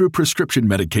breakthrough prescription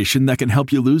medication that can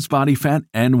help you lose body fat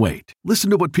and weight. Listen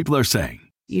to what people are saying.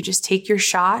 You just take your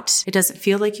shot. It doesn't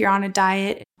feel like you're on a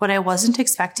diet. What I wasn't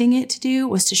expecting it to do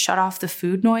was to shut off the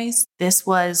food noise. This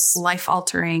was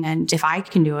life-altering, and if I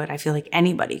can do it, I feel like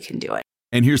anybody can do it.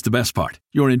 And here's the best part.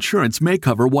 Your insurance may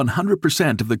cover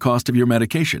 100% of the cost of your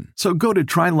medication. So go to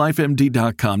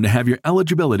TryLifeMD.com to have your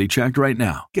eligibility checked right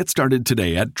now. Get started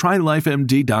today at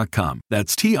TryLifeMD.com.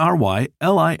 That's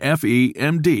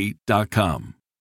TryLifeMD.com.